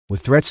With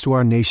threats to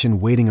our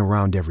nation waiting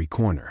around every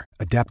corner,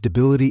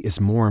 adaptability is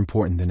more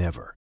important than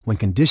ever. When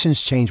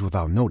conditions change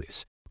without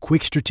notice,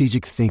 quick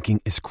strategic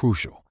thinking is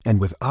crucial.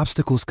 And with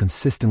obstacles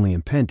consistently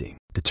impending,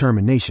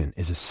 determination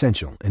is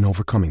essential in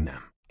overcoming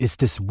them. It's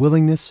this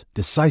willingness,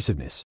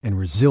 decisiveness, and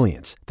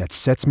resilience that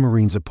sets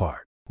Marines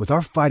apart. With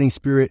our fighting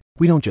spirit,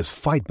 we don't just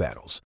fight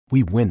battles,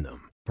 we win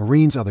them.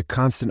 Marines are the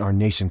constant our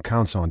nation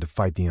counts on to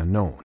fight the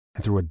unknown.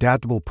 And through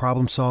adaptable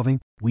problem solving,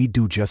 we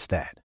do just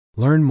that.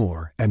 Learn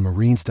more at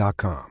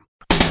marines.com.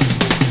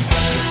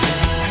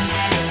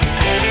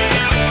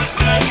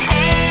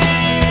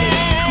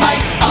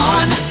 Mike's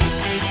on.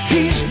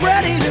 He's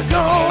ready to go.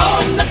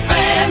 On the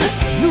Fan.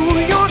 New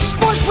York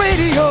Sports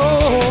Radio.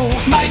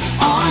 Mike's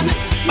on.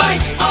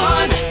 Mike's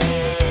on.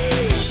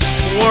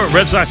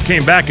 Red Sox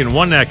came back and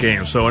won that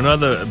game, so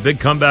another big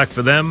comeback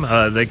for them.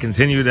 They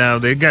continue now.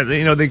 They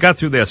got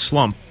through their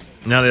slump.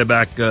 Now they're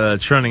back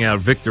churning out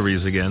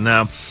victories again.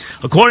 Now,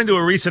 according to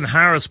a recent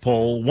Harris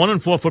poll, 1 in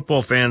 4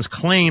 football fans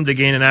claim to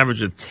gain an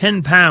average of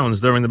 10 pounds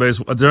during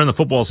the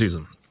football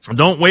season.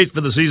 Don't wait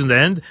for the season to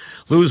end.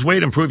 Lose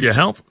weight, improve your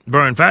health,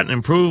 burn fat, and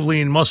improve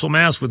lean muscle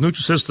mass with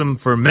Nutrisystem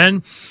for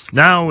men.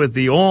 Now with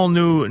the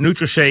all-new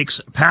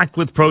NutriShakes packed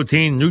with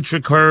protein,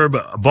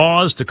 NutriCurb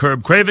bars to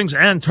curb cravings,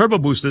 and turbo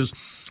boosters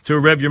to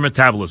rev your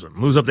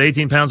metabolism. Lose up to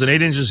 18 pounds and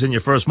 8 inches in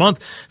your first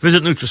month.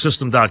 Visit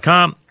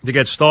Nutrisystem.com to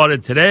get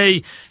started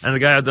today. And the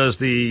guy who does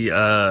the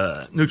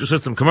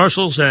Nutrisystem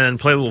commercials and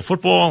play a little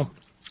football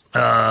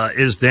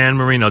is Dan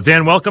Marino.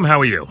 Dan, welcome.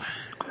 How are you?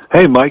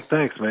 Hey, Mike,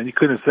 thanks, man. You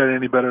couldn't have said it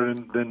any better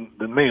than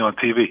me on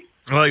TV.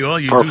 Well,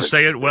 you Perfect. do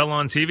say it well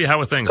on TV. How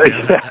are things,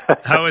 Dan?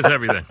 How is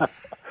everything?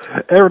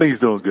 Everything's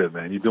doing good,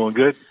 man. You doing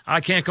good? I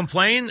can't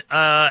complain.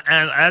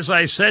 And as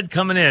I said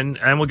coming in,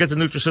 and we'll get to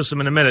Nutrisystem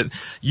in a minute,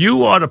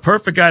 you are the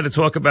perfect guy to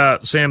talk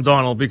about Sam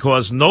Darnold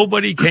because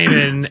nobody came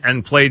in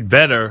and played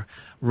better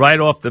right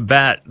off the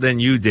bat than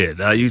you did.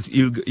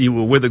 You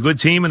were with a good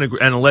team and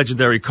a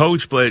legendary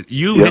coach, but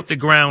you hit the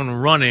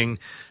ground running.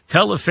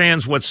 Tell the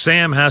fans what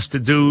Sam has to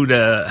do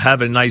to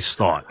have a nice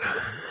start.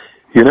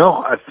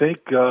 I think,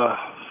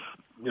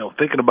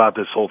 thinking about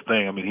this whole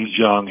thing, I mean, he's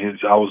young.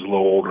 I was a little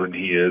older than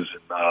he is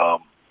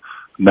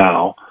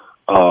now.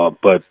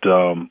 But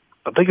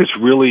I think it's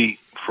really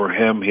for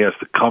him, he has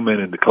to come in,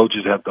 and the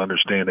coaches have to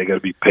understand they got to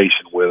be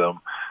patient with him.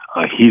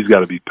 He's got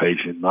to be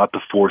patient, not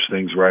to force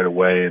things right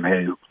away and,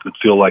 hey, to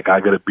feel like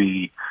I got to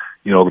be,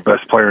 the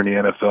best player in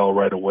the NFL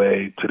right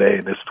away today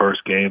in this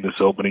first game,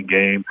 this opening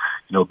game,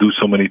 do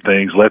so many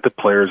things. Let the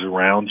players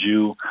around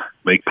you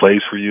make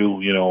plays for you,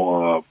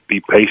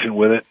 be patient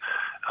with it.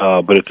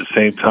 But at the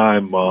same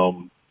time,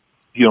 know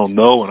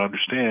and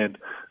understand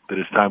that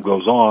as time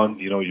goes on,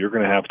 you're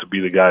going to have to be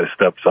the guy that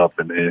steps up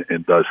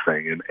and does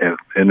things.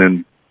 And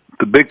then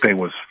the big thing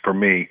was for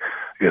me,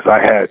 is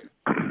I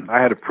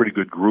had a pretty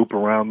good group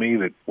around me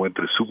that went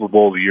to the Super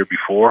Bowl the year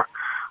before.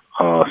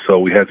 So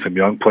we had some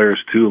young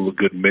players too, a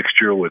good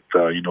mixture with,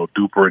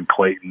 Duper and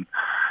Clayton.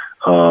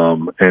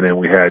 And then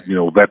we had,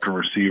 veteran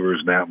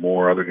receivers, Nat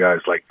Moore, other guys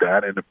like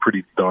that, and a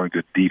pretty darn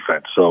good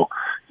defense. So,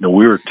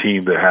 we were a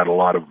team that had a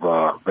lot of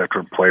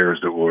veteran players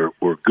that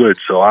were good.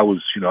 So I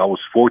was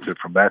fortunate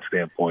from that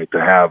standpoint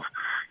to have,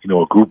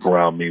 a group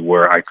around me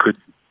where I could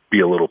be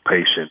a little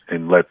patient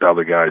and let the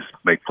other guys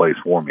make plays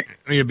for me.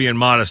 You're being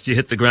modest. You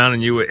hit the ground,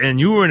 and you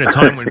were in a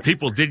time when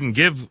people didn't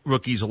give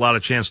rookies a lot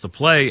of chance to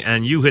play,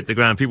 and you hit the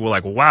ground. People were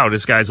like, "Wow,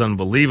 this guy's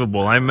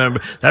unbelievable." I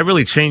remember that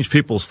really changed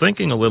people's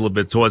thinking a little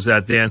bit towards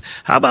that. Dan,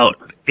 how about,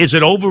 is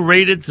it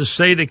overrated to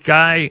say the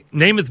guy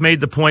Namath made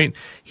the point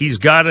he's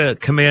got to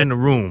command the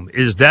room?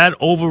 Is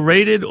that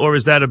overrated, or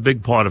is that a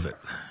big part of it?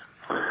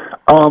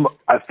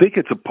 I think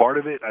it's a part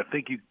of it. I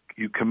think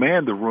you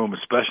command the room,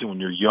 especially when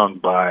you're young,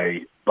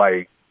 by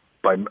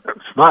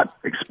it's not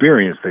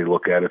experience they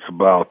look at, it's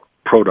about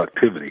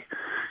productivity.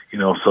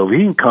 So if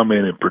he can come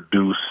in and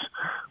produce,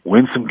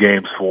 win some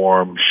games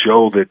for him,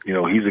 show that,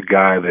 he's a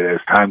guy that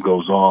as time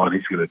goes on,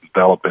 he's going to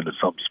develop into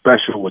something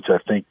special, which I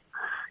think,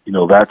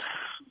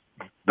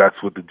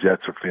 that's what the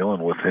Jets are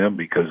feeling with him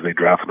because they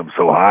drafted him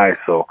so high.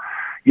 So,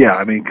 yeah,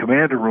 I mean,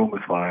 command the room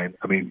is fine.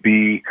 I mean,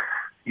 be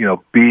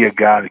a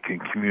guy that can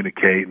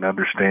communicate and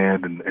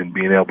understand and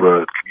being able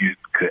to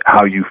communicate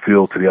how you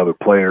feel to the other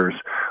players.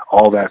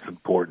 All that's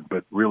important,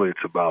 but really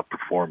it's about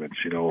performance.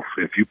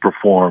 If you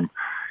perform,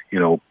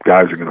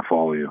 guys are going to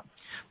follow you.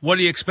 What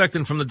are you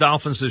expecting from the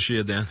Dolphins this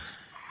year, Dan?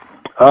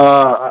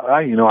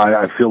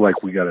 I feel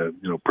like we got a,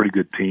 pretty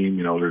good team.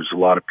 There's a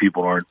lot of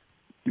people aren't,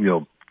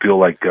 feel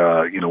like,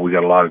 we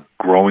got a lot of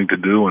growing to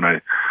do. And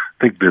I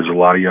think there's a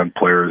lot of young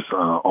players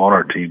on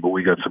our team, but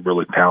we got some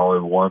really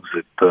talented ones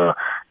that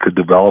could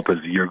develop as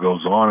the year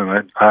goes on.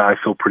 And I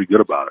feel pretty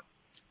good about it.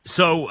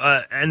 So,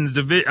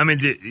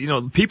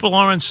 people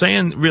aren't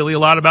saying really a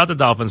lot about the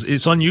Dolphins.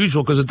 It's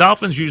unusual because the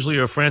Dolphins usually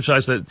are a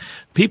franchise that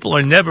people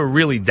are never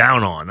really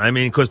down on. I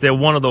mean, because they're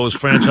one of those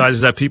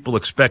franchises that people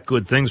expect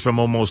good things from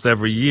almost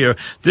every year.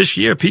 This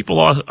year, people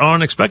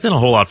aren't expecting a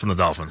whole lot from the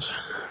Dolphins.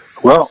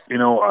 Well,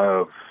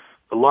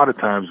 a lot of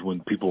times when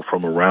people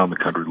from around the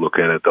country look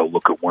at it, they'll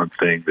look at one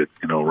thing that,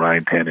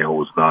 Ryan Tannehill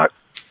was not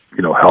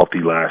healthy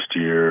last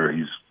year.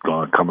 He's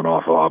coming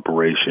off of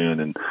operation,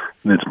 and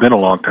it's been a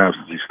long time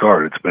since he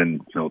started. It's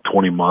been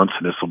 20 months,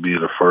 and this will be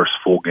the first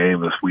full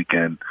game this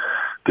weekend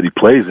that he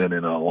plays in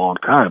a long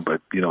time.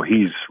 But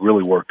he's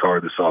really worked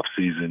hard this off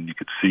season. You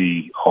could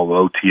see all the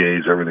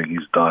OTAs, everything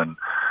he's done.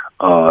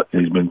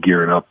 He's been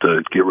gearing up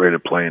to get ready to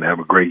play and have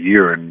a great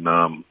year, and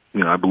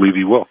I believe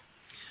he will.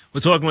 We're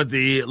talking with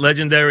the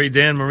legendary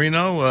Dan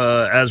Marino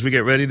as we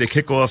get ready to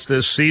kick off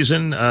this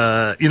season.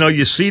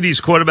 You see these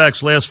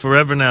quarterbacks last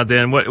forever now,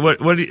 Dan.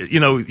 What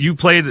you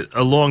played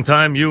a long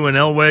time, you and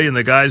Elway and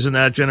the guys in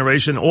that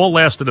generation all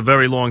lasted a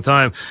very long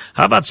time.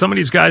 How about some of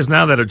these guys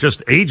now that are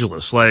just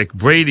ageless, like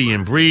Brady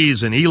and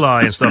Breeze and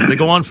Eli and stuff? They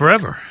go on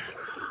forever.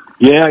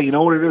 Yeah, you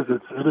know what it is?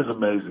 It is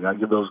amazing. I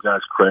give those guys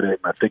credit,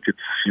 and I think it's,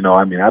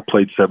 I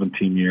played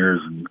 17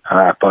 years, and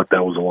I thought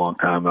that was a long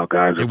time. Now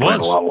guys are playing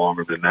a lot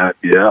longer than that.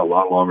 Yeah, a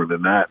lot longer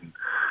than that. And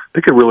I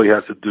think it really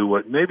has to do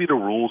with maybe the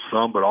rules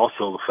some, but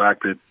also the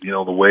fact that,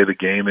 the way the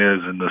game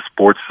is and the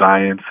sports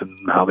science and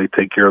how they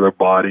take care of their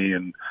body,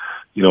 and,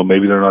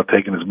 maybe they're not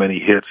taking as many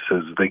hits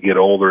as they get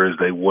older as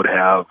they would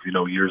have,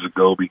 years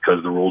ago,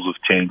 because the rules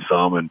have changed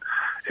some, and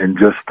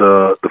just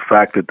the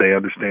fact that they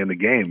understand the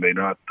game.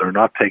 They're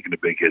not taking the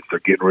big hits. They're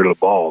getting rid of the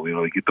ball. They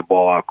get the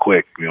ball out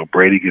quick.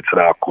 Brady gets it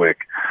out quick.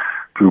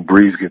 Drew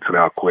Brees gets it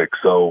out quick.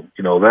 So,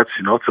 that's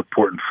it's an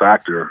important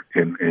factor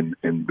in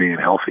being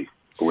healthy,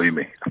 believe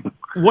me.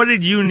 What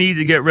did you need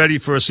to get ready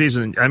for a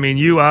season? I mean,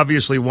 you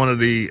obviously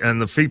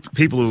the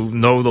people who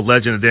know the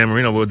legend of Dan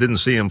Marino who didn't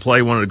see him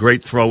play, one of the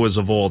great throwers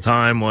of all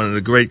time, one of the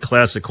great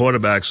classic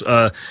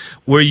quarterbacks.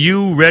 Were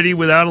you ready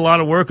without a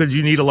lot of work, or did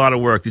you need a lot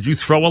of work? Did you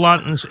throw a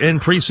lot in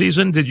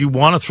preseason? Did you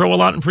want to throw a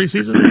lot in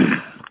preseason?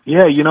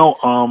 Yeah,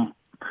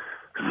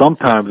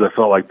 sometimes I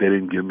felt like they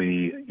didn't give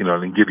me,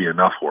 didn't give you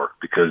enough work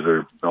because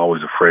they're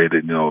always afraid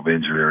that, of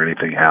injury or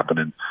anything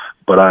happening.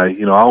 But I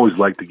always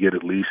like to get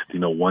at least,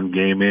 one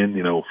game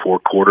in, 4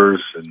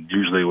 quarters. And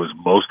usually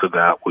most of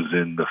that was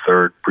in the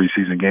third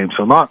preseason game.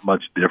 So not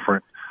much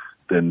different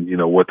than,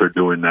 what they're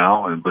doing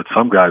now. But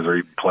some guys are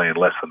even playing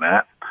less than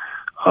that.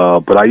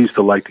 But I used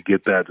to like to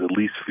get that to at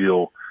least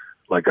feel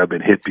like I've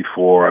been hit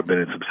before. I've been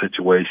in some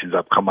situations.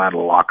 I've come out of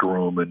the locker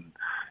room and,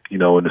 in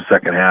the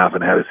second half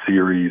and had a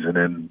series, and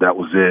then that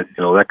was it,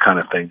 that kind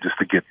of thing, just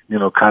to get,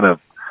 kind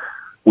of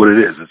what it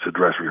is. It's a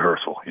dress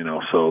rehearsal,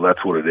 so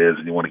that's what it is.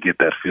 And you want to get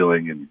that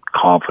feeling and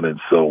confidence.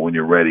 So when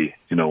you're ready,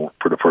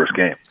 for the first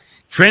game.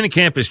 Training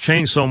camp has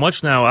changed so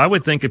much now. I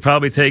would think it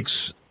probably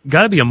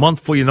got to be a month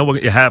before you know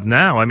what you have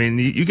now. I mean,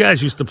 you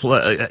guys used to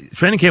play,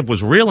 training camp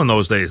was real in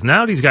those days.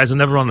 Now these guys are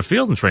never on the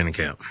field in training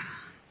camp.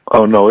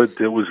 Oh, no, it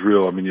was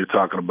real. I mean, you're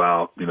talking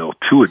about,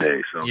 2 a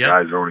day. So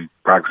Guys are only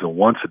practicing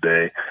once a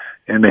day.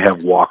 And they have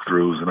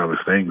walkthroughs and other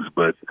things,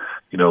 but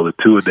the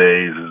 2 a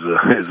days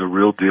is a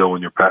real deal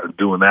when you're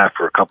doing that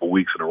for a couple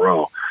weeks in a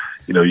row.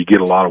 You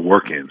get a lot of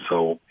work in.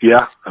 So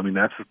yeah, I mean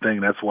that's the thing.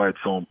 That's why it's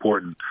so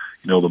important.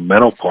 The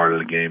mental part of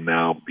the game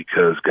now,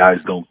 because guys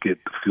don't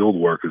get the field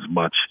work as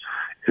much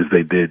as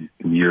they did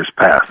in years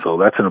past. So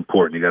that's an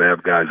important. You got to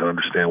have guys that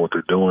understand what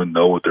they're doing,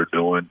 know what they're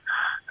doing,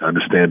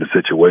 understand the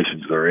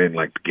situations they're in,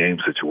 like the game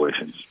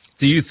situations.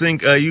 Do you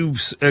think, are you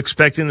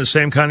expecting the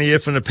same kind of year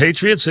from the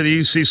Patriots, or do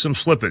you see some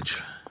slippage?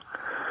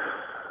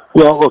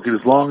 Well, look, as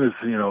long as,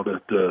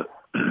 the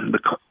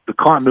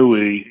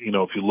continuity,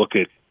 if you look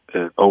at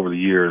over the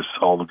years,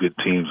 all the good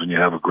teams, when you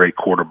have a great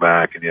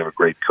quarterback and you have a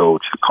great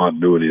coach, the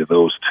continuity of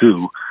those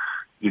two,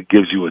 it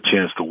gives you a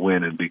chance to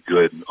win and be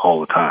good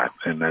all the time.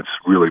 And that's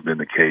really been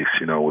the case,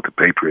 with the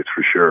Patriots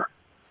for sure.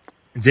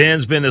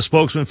 Dan's been a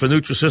spokesman for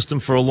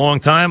Nutrisystem for a long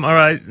time. All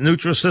right,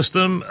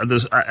 Nutrisystem.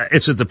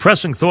 It's a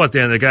depressing thought,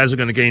 Dan. The guys are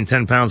going to gain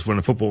 10 pounds for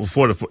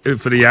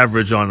the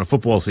average on a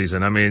football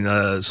season. I mean,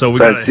 so we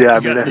got to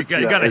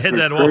head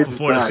that off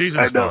before the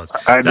season starts.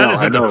 That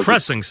is a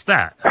depressing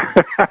stat.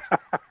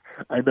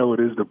 I know it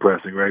is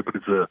depressing, right? But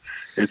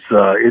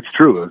it's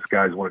true. Those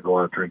guys want to go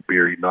out and drink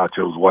beer, eat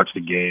nachos, watch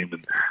the game,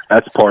 and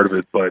that's part of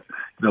it. But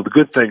the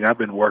good thing, I've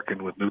been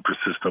working with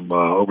Nutrisystem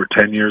over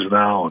 10 years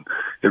now, and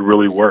it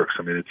really works.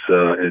 I mean, it's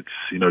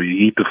you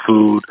eat the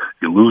food,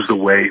 you lose the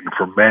weight, and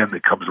for men,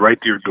 it comes right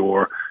to your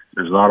door.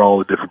 There's not all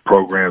the different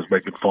programs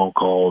making phone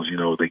calls.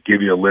 They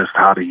give you a list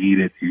how to eat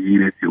it. You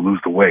eat it, you lose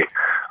the weight.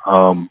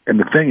 And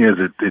the thing is,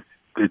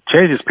 it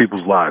changes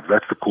people's lives.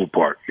 That's the cool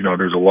part.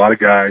 There's a lot of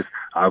guys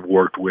I've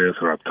worked with,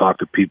 or I've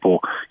talked to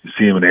people, you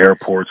see them in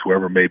airports,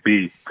 whoever it may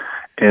be,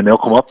 and they'll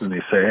come up and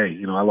they say, hey,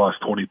 I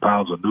lost 20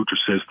 pounds on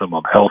Nutrisystem.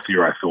 I'm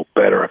healthier. I feel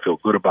better. I feel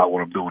good about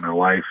what I'm doing in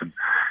life. And,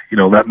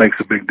 that makes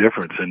a big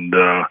difference. And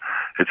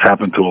it's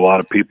happened to a lot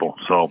of people.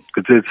 So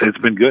it's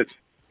been good.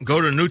 Go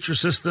to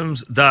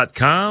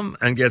Nutrisystems.com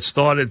and get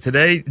started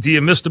today. Do you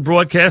miss the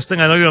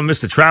broadcasting? I know you don't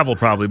miss the travel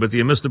probably, but do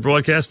you miss the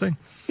broadcasting?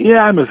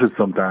 Yeah, I miss it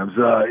sometimes.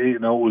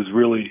 It was a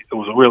really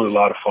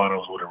lot of fun. I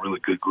was with a really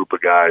good group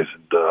of guys,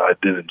 and I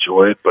did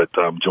enjoy it, but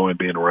I'm enjoying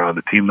being around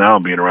the team now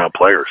and being around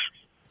players.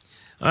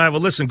 All right,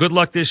 well, listen, good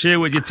luck this year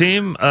with your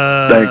team.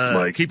 Thanks,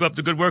 Mike. Keep up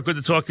the good work. Good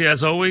to talk to you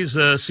as always.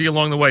 See you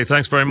along the way.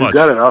 Thanks very much. You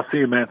got it. I'll see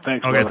you, man.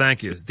 Thanks. Okay, brother.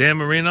 thank you. Dan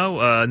Marino,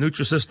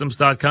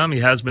 Nutrisystems.com. He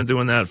has been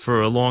doing that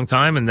for a long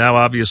time, and now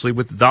obviously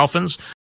with the Dolphins.